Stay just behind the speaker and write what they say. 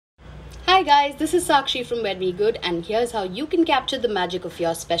Hi guys, this is Sakshi from Very Good, and here's how you can capture the magic of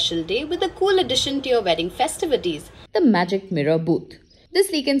your special day with a cool addition to your wedding festivities. The Magic Mirror Booth. This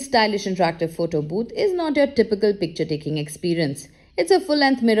sleek and stylish interactive photo booth is not your typical picture-taking experience. It's a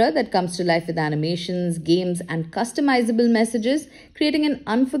full-length mirror that comes to life with animations, games, and customizable messages, creating an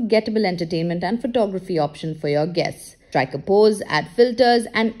unforgettable entertainment and photography option for your guests. Strike a pose, add filters,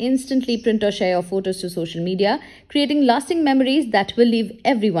 and instantly print or share your photos to social media, creating lasting memories that will leave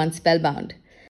everyone spellbound.